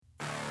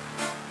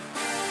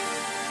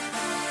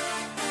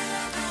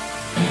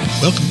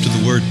Welcome to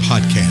the Word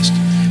Podcast.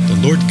 The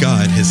Lord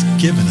God has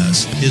given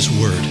us His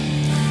Word.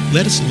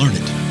 Let us learn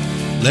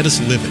it. Let us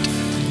live it.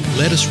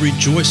 Let us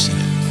rejoice in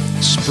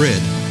it.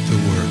 Spread the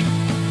Word.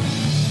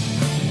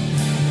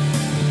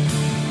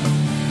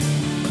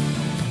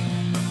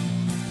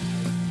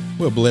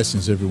 Well,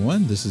 blessings,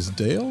 everyone. This is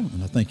Dale,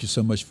 and I thank you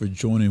so much for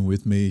joining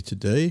with me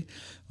today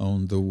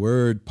on the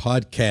Word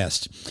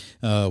Podcast.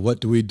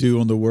 What do we do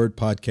on the Word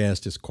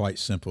Podcast? It's quite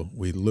simple.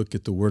 We look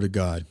at the Word of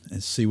God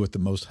and see what the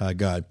Most High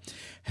God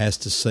has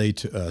to say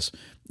to us.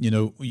 You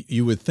know,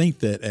 you would think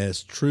that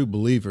as true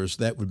believers,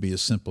 that would be a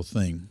simple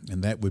thing,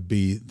 and that would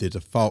be the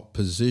default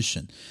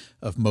position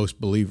of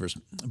most believers,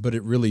 but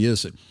it really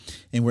isn't.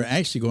 And we're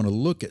actually going to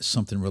look at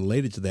something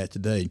related to that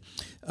today,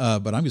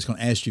 but I'm just going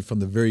to ask you from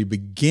the very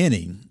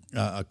beginning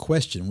a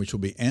question which will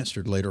be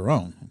answered later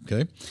on,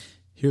 okay?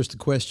 Here's the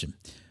question.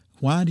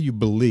 Why do you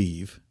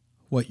believe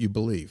what you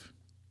believe?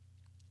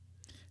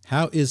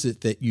 How is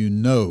it that you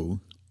know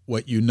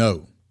what you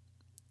know?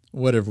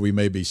 Whatever we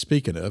may be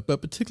speaking of,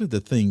 but particularly the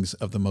things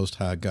of the Most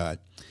High God.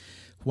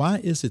 Why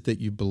is it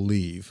that you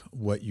believe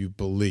what you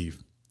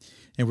believe?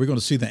 And we're going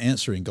to see the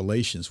answer in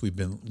Galatians. We've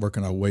been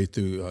working our way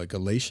through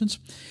Galatians.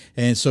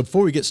 And so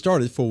before we get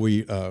started, before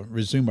we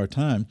resume our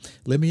time,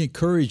 let me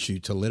encourage you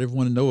to let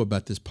everyone know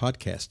about this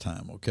podcast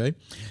time, okay?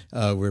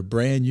 We're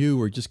brand new.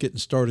 We're just getting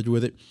started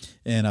with it.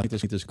 And I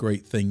think there's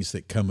great things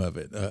that come of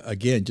it.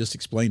 Again, just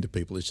explain to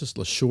people. It's just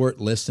a short,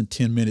 less than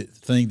 10-minute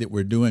thing that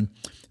we're doing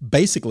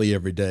basically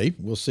every day.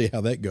 We'll see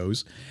how that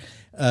goes.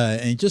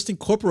 And just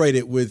incorporate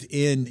it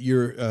within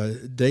your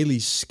daily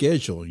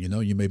schedule. You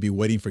know, you may be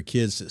waiting for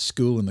kids at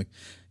school in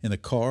the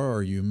car,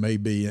 or you may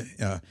be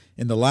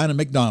in the line of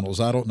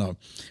McDonald's. I don't know,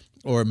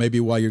 or maybe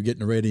while you're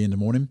getting ready in the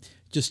morning.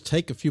 Just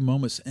take a few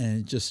moments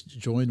and just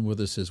join with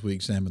us as we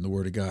examine the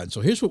Word of God. So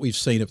here's what we've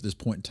seen up to this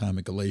point in time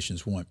in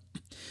Galatians 1.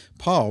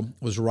 Paul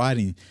was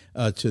writing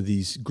to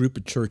these group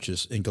of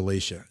churches in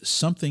Galatia.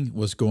 Something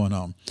was going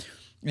on,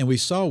 and we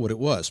saw what it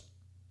was,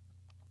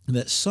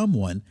 that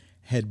someone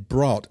had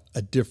brought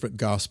a different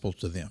gospel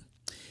to them.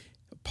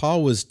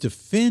 Paul was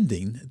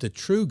defending the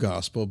true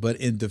gospel, but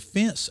in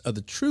defense of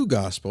the true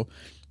gospel,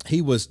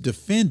 he was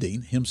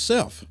defending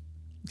himself.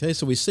 Okay,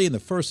 so we see in the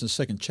first and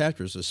second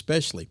chapters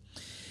especially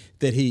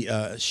that he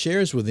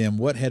shares with them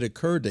what had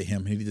occurred to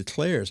him. He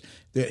declares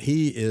that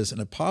he is an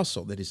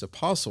apostle, that he's an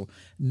apostle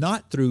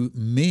not through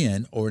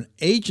men or an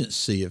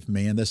agency of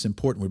man. That's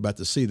important. We're about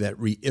to see that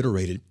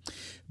reiterated,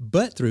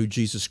 but through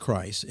Jesus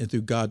Christ and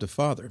through God the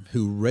Father,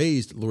 who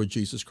raised Lord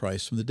Jesus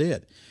Christ from the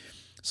dead.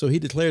 So he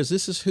declares,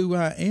 this is who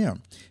I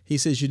am. He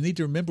says, you need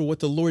to remember what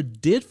the Lord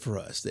did for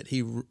us, that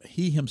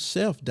he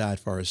himself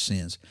died for our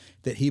sins,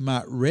 that he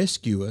might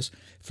rescue us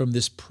from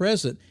this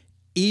present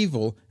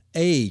evil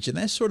age. And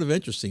that's sort of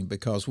interesting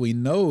because we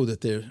know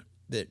that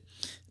the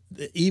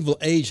evil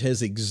age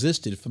has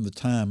existed from the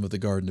time of the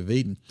Garden of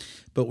Eden,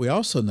 but we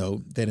also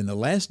know that in the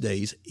last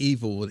days,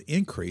 evil would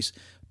increase.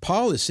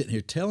 Paul is sitting here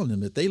telling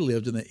them that they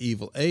lived in the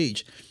evil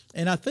age.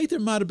 And I think there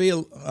might be a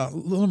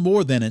little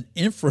more than an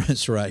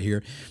inference right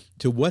here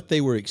to what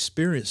they were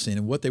experiencing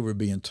and what they were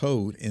being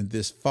told in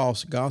this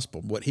false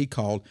gospel, what he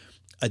called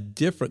a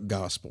different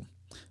gospel,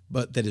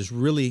 but that is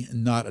really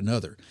not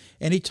another.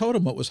 And he told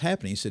them what was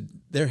happening. He said,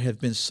 there have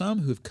been some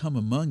who have come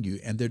among you,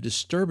 and they're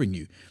disturbing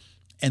you,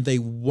 and they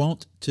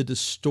want to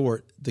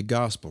distort the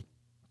gospel.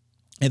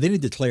 And then he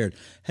declared,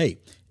 hey,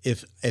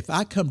 if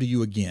I come to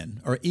you again,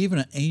 or even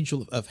an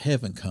angel of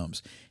heaven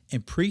comes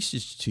and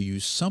preaches to you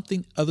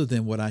something other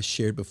than what I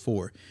shared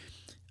before,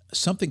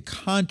 something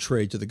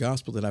contrary to the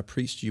gospel that I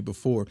preached to you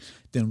before,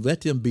 then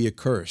let them be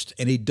accursed.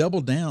 And he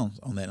doubled down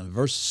on that in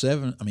verse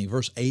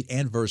 8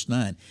 and verse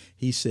 9.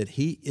 He said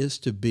he is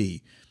to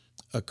be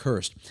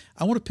accursed.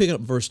 I want to pick up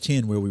verse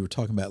 10 where we were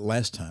talking about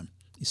last time.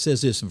 He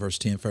says this in verse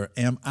 10, for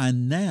am I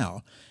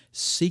now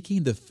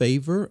seeking the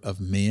favor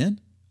of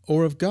men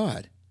or of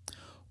God?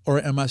 Or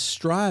am I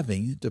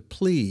striving to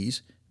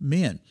please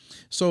men?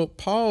 So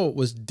Paul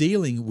was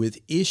dealing with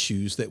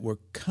issues that were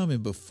coming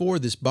before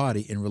this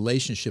body in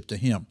relationship to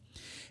him.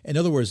 In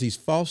other words, these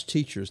false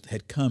teachers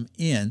had come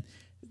in.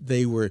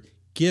 They were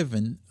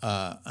given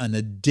an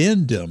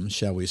addendum,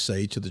 shall we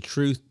say, to the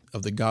truth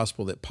of the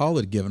gospel that Paul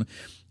had given.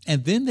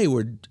 And then they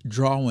were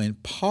drawing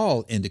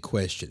Paul into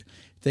question.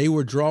 They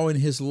were drawing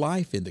his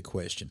life into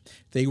question.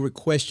 They were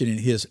questioning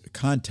his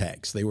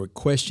contacts. They were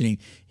questioning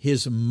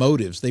his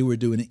motives. They were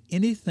doing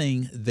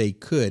anything they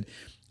could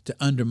to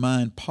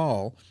undermine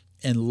Paul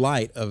in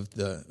light of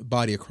the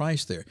body of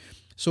Christ there.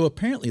 So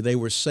apparently they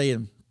were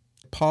saying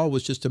Paul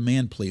was just a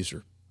man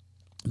pleaser,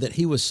 that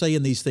he was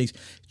saying these things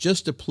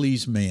just to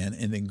please man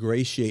and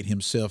ingratiate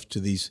himself to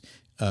these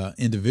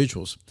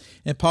individuals.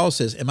 And Paul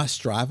says, am I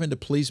striving to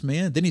please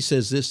men? Then he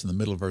says this in the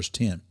middle of verse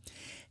 10.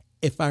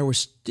 If I were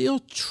still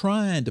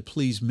trying to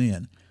please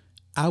men,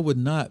 I would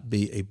not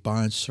be a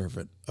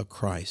bondservant of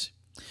Christ.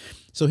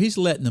 So he's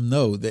letting them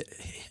know that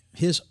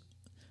his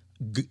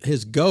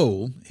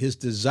goal, his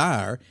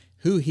desire,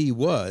 who he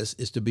was,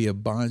 is to be a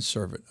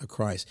bondservant of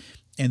Christ,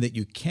 and that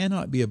you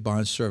cannot be a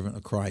bondservant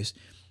of Christ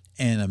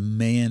and a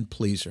man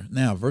pleaser.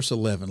 Now, verse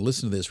 11,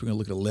 listen to this. We're going to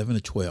look at 11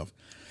 and 12.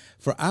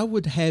 For I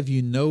would have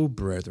you know,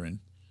 brethren,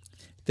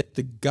 that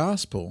the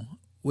gospel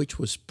which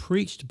was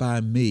preached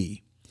by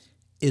me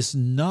is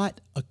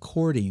not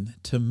according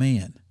to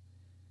man.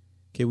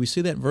 Okay, we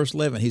see that in verse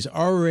 11. He's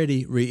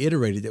already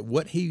reiterated that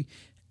what he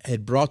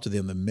had brought to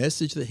them, the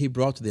message that he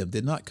brought to them,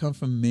 did not come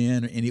from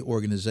men or any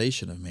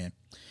organization of men.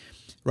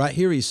 Right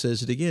here he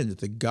says it again, that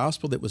the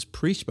gospel that was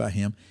preached by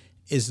him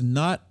is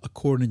not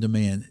according to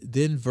man.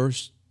 Then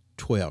verse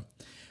 12,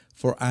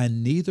 for I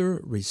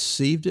neither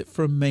received it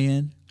from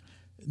man,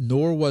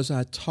 nor was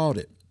I taught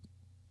it,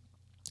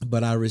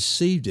 but I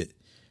received it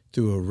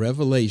through a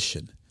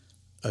revelation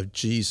of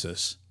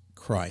Jesus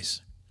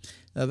Christ.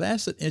 Now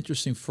that's an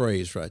interesting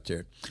phrase right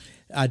there.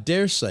 I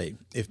dare say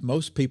if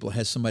most people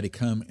had somebody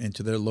come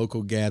into their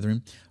local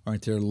gathering or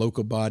into their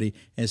local body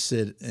and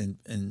said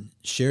and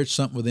shared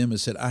something with them and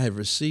said, I have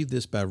received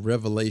this by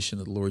revelation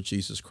of the Lord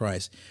Jesus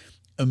Christ,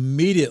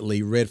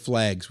 immediately red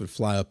flags would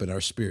fly up in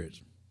our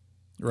spirits,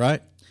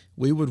 right?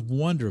 We would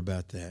wonder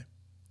about that.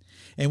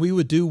 And we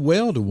would do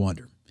well to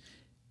wonder.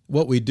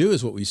 What we do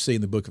is what we see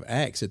in the book of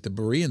Acts that the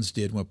Bereans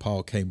did when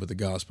Paul came with the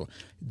gospel.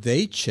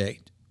 They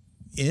checked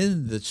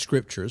in the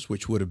scriptures,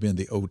 which would have been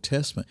the Old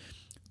Testament.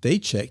 They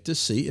checked to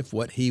see if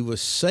what he was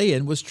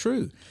saying was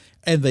true.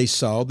 And they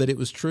saw that it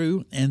was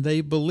true, and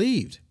they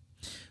believed.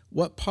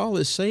 What Paul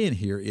is saying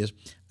here is,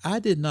 I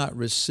did not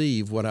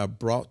receive what I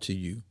brought to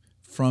you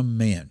from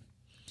man.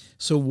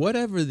 So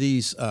whatever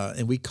these,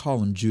 and we call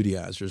them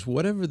Judaizers,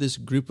 whatever this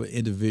group of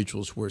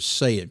individuals were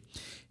saying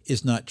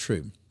is not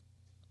true.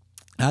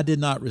 I did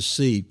not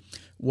receive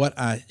what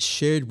I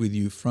shared with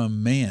you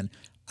from man.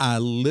 I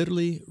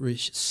literally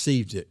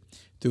received it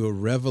through a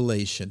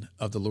revelation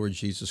of the Lord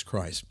Jesus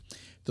Christ.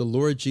 The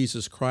Lord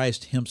Jesus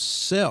Christ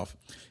himself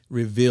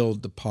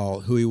revealed to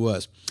Paul who he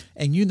was.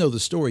 And you know the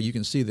story. You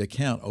can see the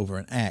account over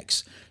in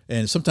Acts.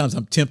 And sometimes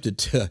I'm tempted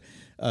to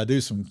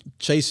do some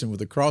chasing with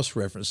the cross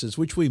references,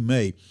 which we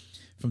may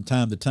from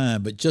time to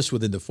time, but just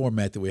within the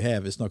format that we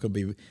have, it's not going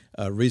to be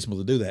reasonable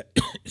to do that.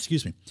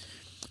 Excuse me.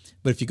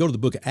 But if you go to the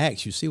book of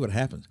Acts, you see what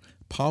happens.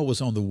 Paul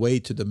was on the way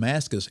to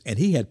Damascus, and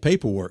he had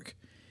paperwork.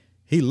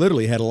 He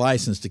literally had a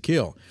license to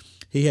kill.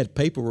 He had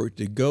paperwork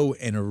to go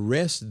and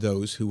arrest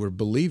those who were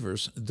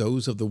believers,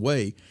 those of the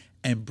way,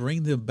 and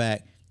bring them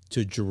back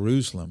to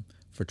Jerusalem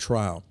for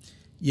trial.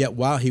 Yet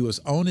while he was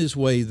on his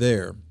way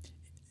there,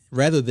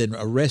 rather than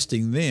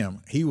arresting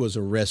them, he was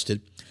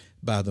arrested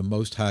by the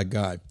Most High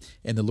God.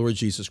 And the Lord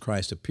Jesus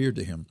Christ appeared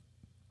to him.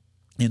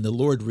 And the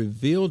Lord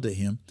revealed to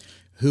him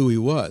who he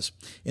was.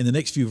 In the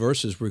next few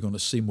verses, we're going to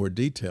see more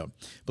detail.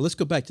 But let's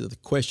go back to the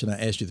question I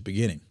asked you at the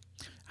beginning.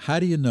 How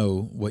do you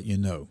know what you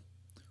know?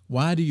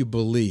 Why do you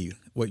believe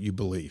what you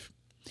believe?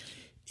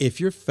 If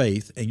your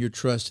faith and your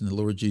trust in the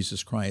Lord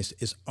Jesus Christ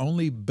is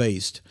only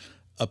based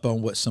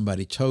upon what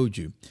somebody told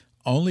you,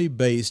 only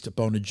based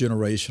upon a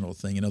generational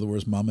thing, in other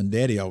words, mom and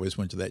daddy always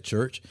went to that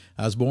church.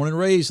 I was born and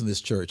raised in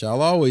this church.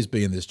 I'll always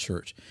be in this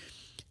church.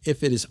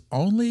 If it is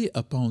only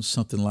upon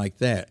something like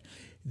that,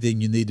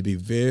 then you need to be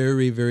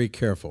very, very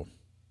careful.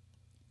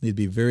 You need to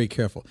be very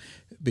careful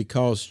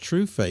because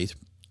true faith,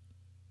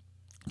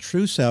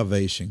 true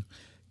salvation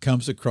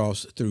comes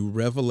across through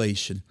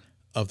revelation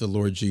of the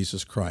Lord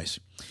Jesus Christ.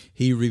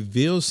 He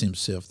reveals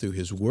himself through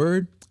his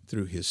word,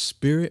 through his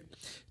spirit,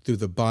 through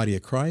the body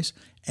of Christ,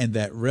 and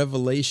that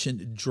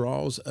revelation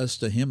draws us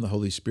to him. The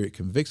Holy Spirit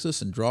convicts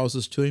us and draws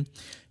us to him,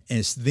 and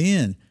it's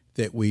then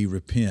that we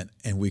repent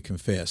and we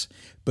confess.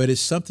 But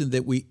it's something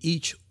that we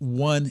each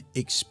one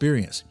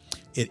experience.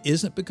 It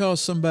isn't because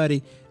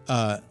somebody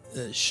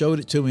showed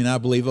it to me and I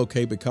believe,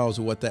 okay, because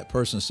of what that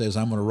person says,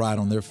 I'm going to ride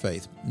on their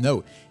faith.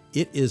 No,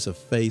 it is a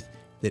faith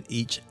that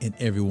each and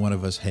every one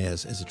of us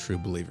has as a true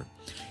believer.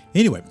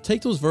 Anyway,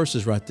 take those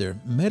verses right there,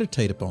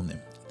 meditate upon them,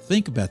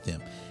 think about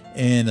them,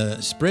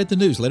 and spread the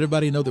news. Let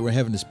everybody know that we're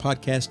having this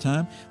podcast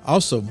time.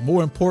 Also,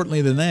 more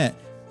importantly than that,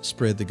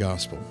 spread the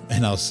gospel.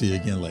 And I'll see you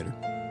again later.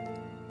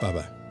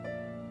 Bye-bye.